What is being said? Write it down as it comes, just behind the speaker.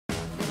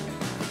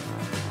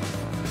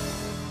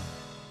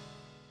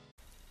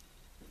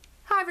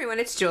Hi everyone,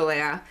 it's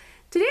Julia.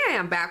 Today I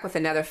am back with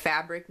another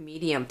fabric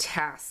medium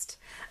test.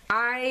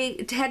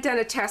 I had done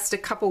a test a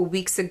couple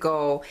weeks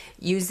ago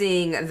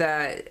using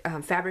the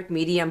fabric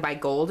medium by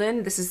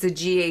Golden. This is the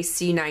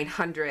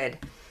GAC900.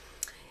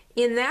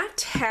 In that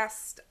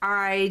test,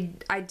 I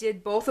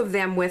did both of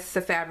them with the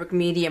fabric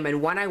medium,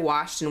 and one I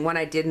washed and one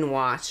I didn't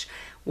wash,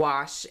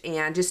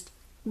 and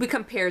we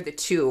compared the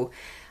two.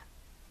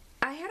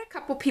 I had a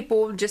couple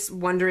people just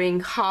wondering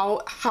how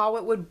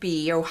it would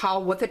be, or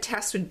what the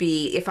test would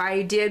be if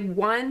I did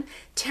one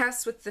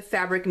test with the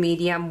fabric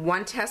medium,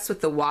 one test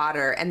with the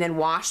water, and then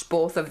wash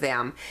both of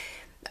them,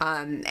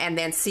 and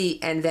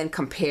then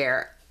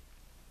compare.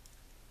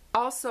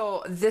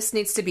 Also, this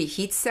needs to be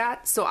heat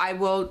set, so I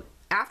will,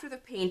 after the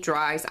paint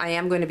dries, I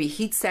am going to be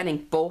heat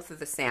setting both of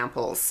the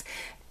samples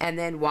and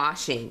then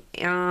washing,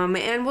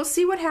 and we'll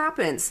see what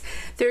happens.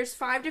 There's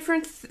 5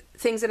 different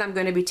things that I'm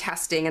going to be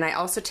testing, and I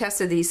also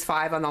tested these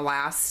 5 on the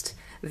last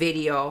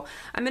video.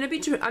 I'm going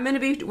to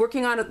be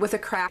working on it with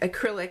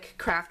acrylic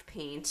craft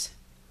paint.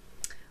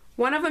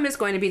 One of them is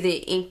going to be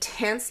the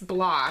Intense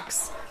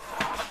Blocks,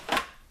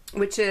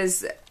 which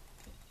is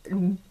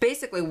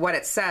basically what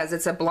it says.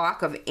 It's a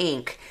block of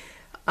ink.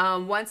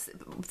 Once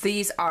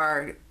these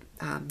are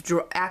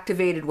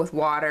activated with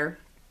water,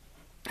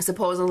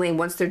 supposedly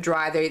once they're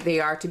dry, they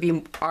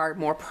are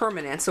more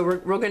permanent. So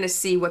we're going to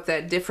see what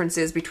the difference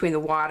is between the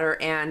water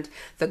and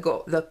the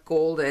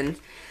golden.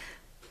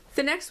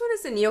 The next one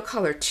is the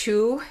Neocolor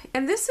 2,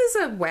 and this is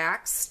a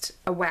wax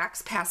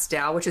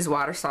pastel, which is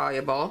water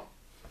soluble.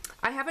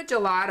 I have a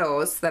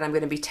Gelatos that I'm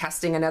going to be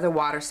testing, another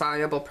water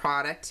soluble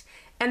product,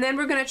 and then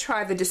we're going to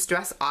try the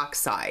Distress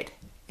Oxide.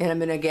 And I'm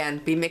going to again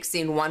be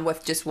mixing one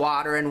with just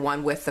water and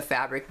one with the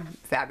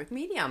fabric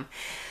medium.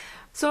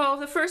 So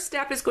the first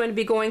step is going to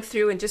be going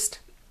through and just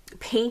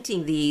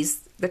painting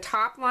these. The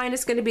top line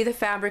is going to be the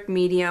fabric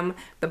medium.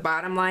 The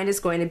bottom line is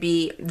going to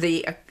be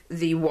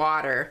the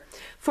water.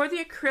 For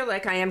the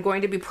acrylic, I am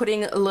going to be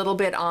putting a little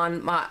bit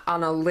on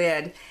a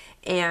lid,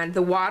 and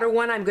the water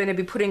one I'm going to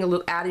be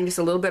adding just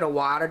a little bit of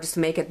water just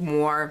to make it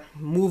more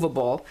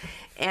movable.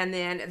 And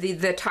then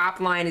the top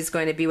line is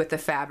going to be with the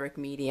fabric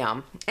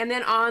medium, and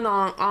then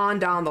on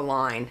down the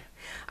line.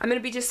 I'm going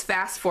to be just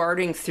fast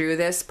forwarding through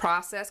this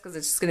process because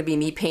it's just going to be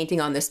me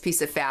painting on this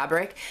piece of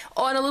fabric.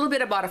 Oh, and a little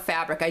bit about a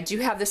fabric. I do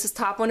have this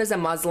top one is a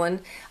muslin,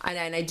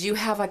 and I do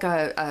have like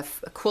a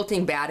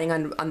quilting batting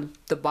on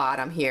the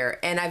bottom here,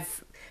 and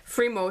I've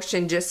free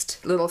motion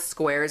just little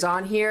squares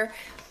on here.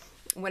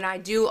 When I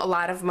do a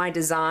lot of my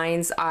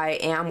designs, I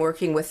am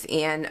working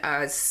within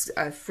a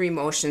free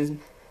motion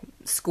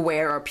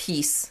square or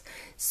piece.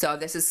 So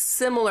this is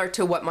similar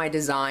to what my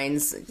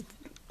designs,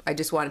 I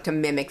just wanted to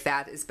mimic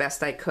that as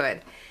best I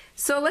could.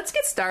 So let's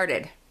get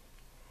started.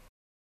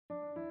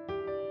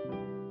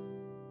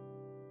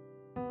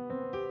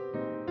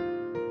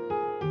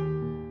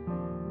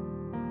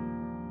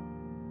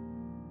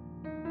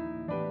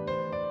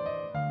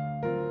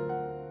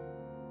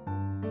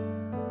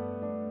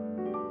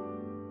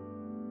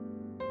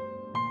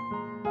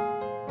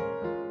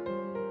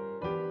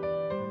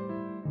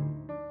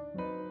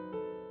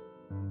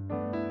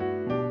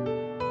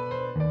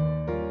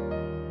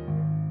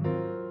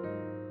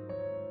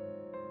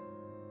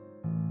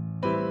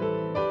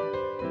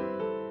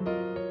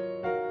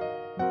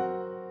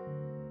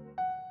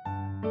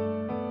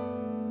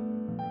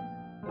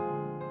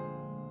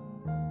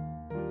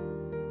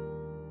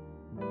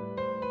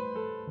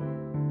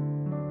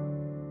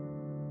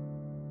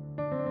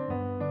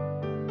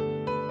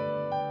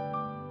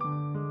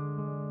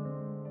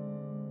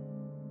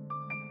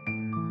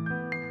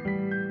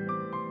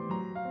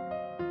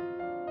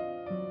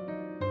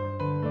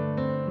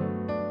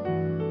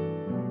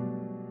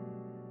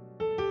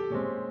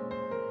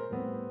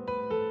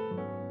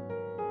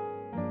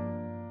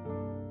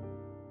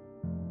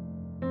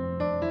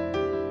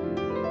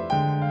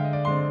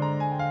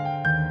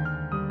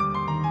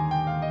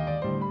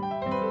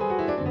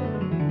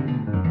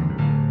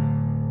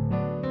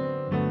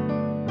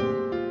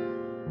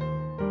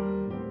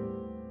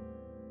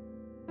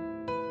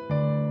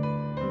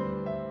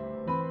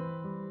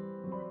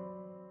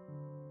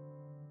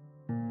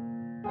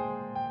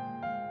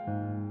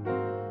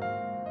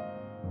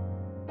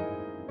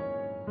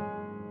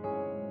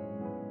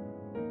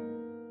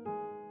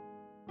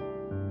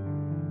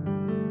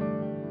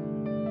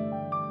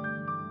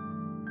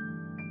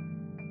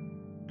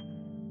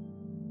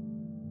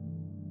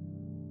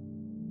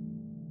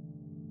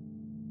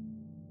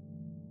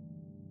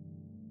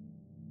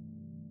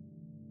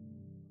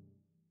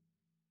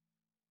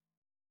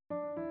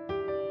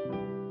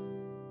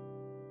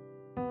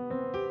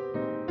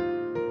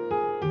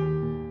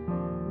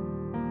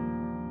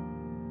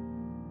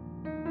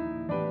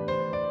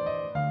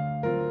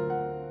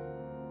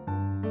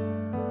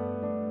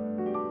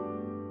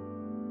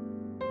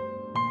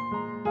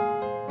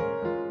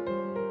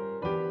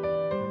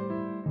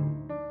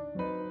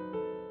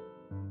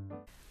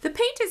 The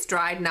paint is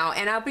dried now,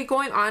 and I'll be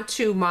going on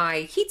to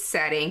my heat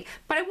setting,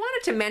 but I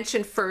wanted to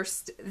mention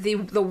first the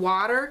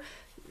water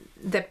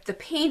the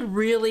paint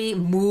really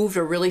moved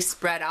or really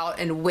spread out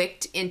and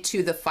wicked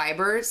into the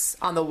fibers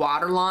on the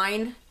water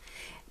line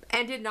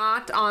and did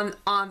not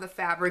on the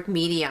fabric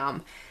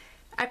medium.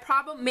 I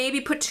probably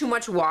maybe put too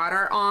much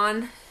water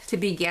on to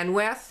begin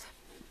with,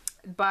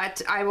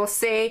 but I will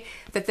say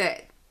that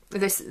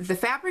the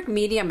fabric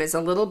medium is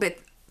a little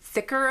bit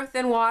thicker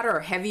than water or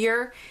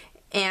heavier,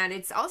 and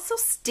it's also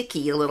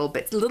sticky a little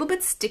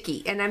bit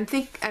sticky, and I'm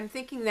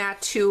thinking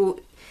that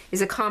too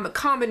is a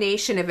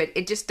combination of it.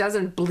 It just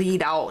doesn't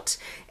bleed out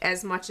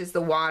as much as the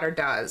water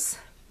does.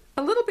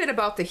 A little bit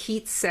about the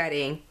heat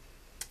setting.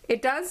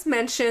 It does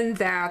mention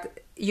that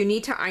you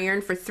need to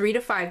iron for 3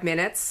 to 5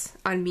 minutes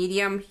on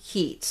medium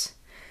heat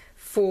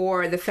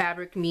for the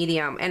fabric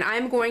medium, and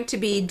I'm going to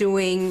be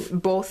doing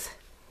both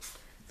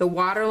the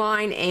water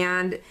line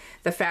and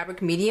the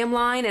fabric medium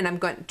line, and I'm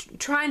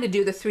trying to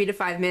do the 3 to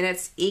 5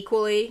 minutes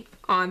equally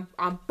on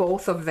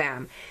both of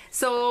them.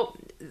 So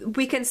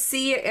we can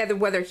see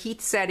whether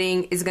heat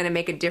setting is going to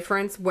make a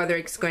difference, whether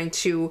it's going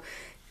to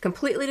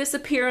completely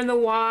disappear in the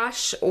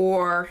wash,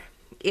 or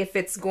if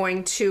it's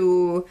going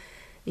to,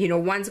 you know,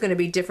 one's going to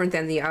be different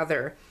than the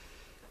other.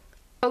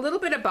 A little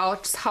bit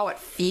about how it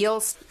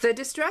feels. The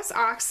Distress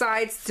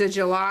Oxides, the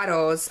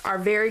gelatos, are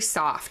very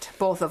soft,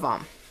 both of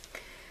them.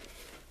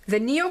 The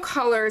Neo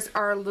colors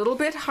are a little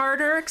bit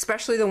harder,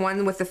 especially the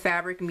one with the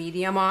fabric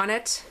medium on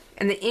it.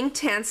 And the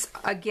Inktense,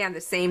 again,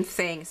 the same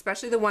thing,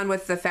 especially the one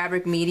with the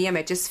fabric medium.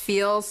 It just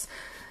feels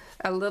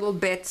a little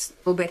bit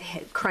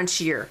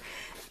crunchier.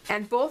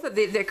 And both of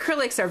the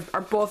acrylics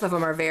are both of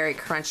them are very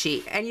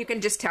crunchy, and you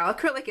can just tell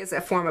acrylic is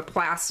a form of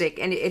plastic,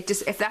 and it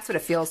just, if that's what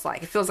it feels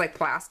like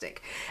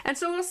plastic. And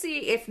so we'll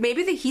see if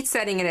maybe the heat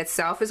setting in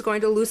itself is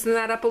going to loosen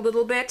that up a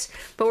little bit,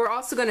 but we're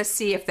also going to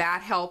see if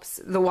that helps,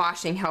 the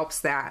washing helps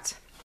that.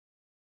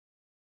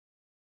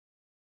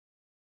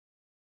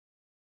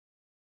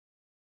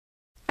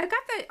 I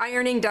got the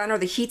ironing done, or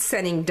the heat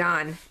setting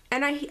done,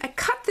 and I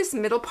cut this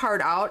middle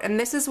part out, and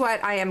this is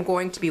what I am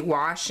going to be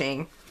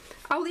washing.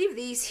 I'll leave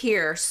these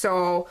here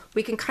so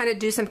we can kind of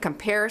do some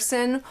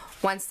comparison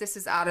once this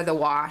is out of the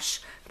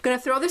wash. I'm going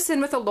to throw this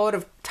in with a load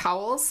of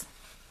towels,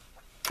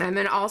 and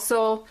then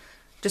also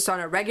just on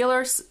a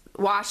regular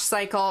wash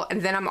cycle,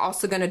 and then I'm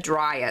also going to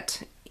dry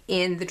it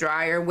in the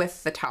dryer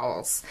with the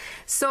towels.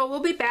 So we'll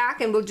be back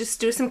and we'll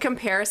just do some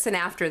comparison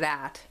after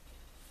that.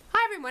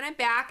 Hi everyone, I'm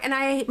back,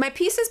 and my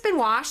piece has been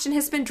washed and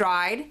has been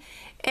dried,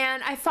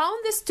 and I found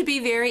this to be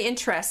very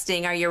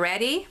interesting. Are you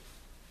ready?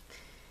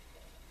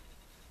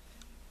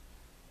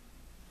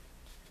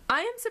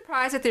 I am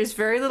surprised that there's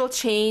very little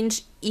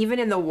change even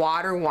in the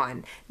water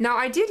one. Now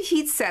I did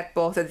heat set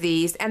both of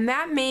these, and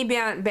that may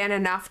have been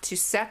enough to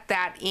set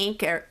that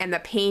ink and the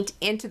paint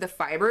into the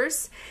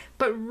fibers,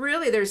 but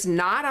really there's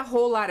not a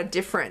whole lot of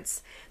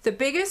difference. The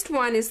biggest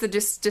one is the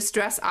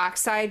Distress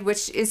Oxide,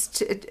 which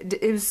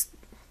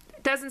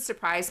doesn't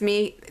surprise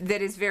me,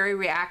 that is very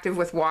reactive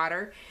with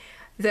water.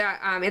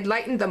 It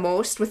lightened the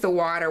most with the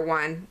water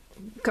one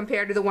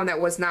compared to the one that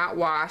was not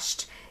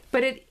washed.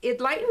 But it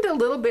lightened a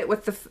little bit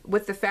with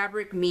the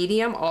fabric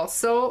medium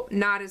also,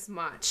 not as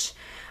much.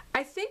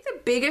 I think the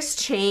biggest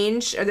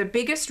change, or the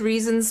biggest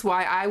reasons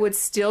why I would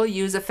still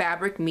use a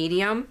fabric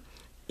medium,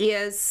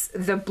 is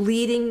the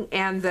bleeding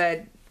and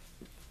the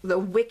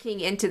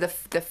wicking into the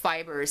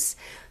fibers.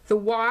 The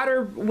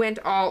water went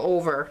all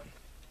over.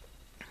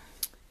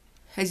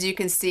 As you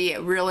can see,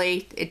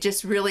 it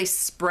just really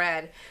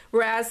spread,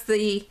 whereas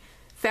the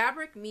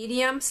fabric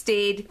medium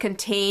stayed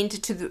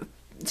contained to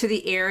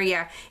the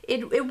area.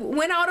 It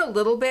went out a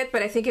little bit,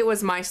 but I think it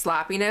was my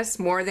sloppiness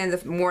more than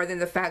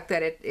the fact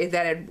that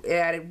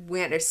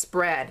it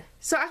spread.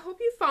 So I hope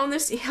you found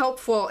this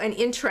helpful and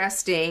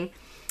interesting.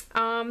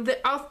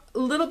 A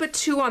little bit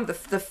too on the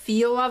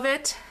feel of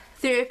it.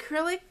 The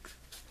acrylic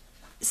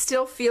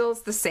still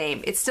feels the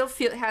same. It still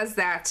has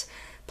that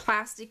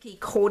plasticky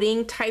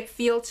coating type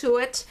feel to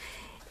it.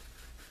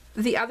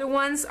 The other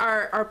ones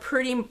are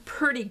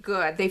pretty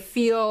good. They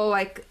feel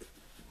like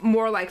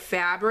more like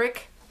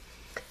fabric,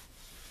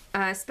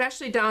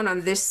 especially down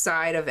on this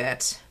side of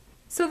it.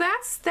 So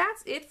that's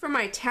it for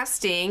my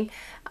testing.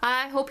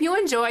 I hope you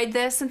enjoyed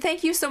this, and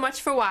thank you so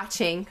much for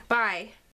watching. Bye.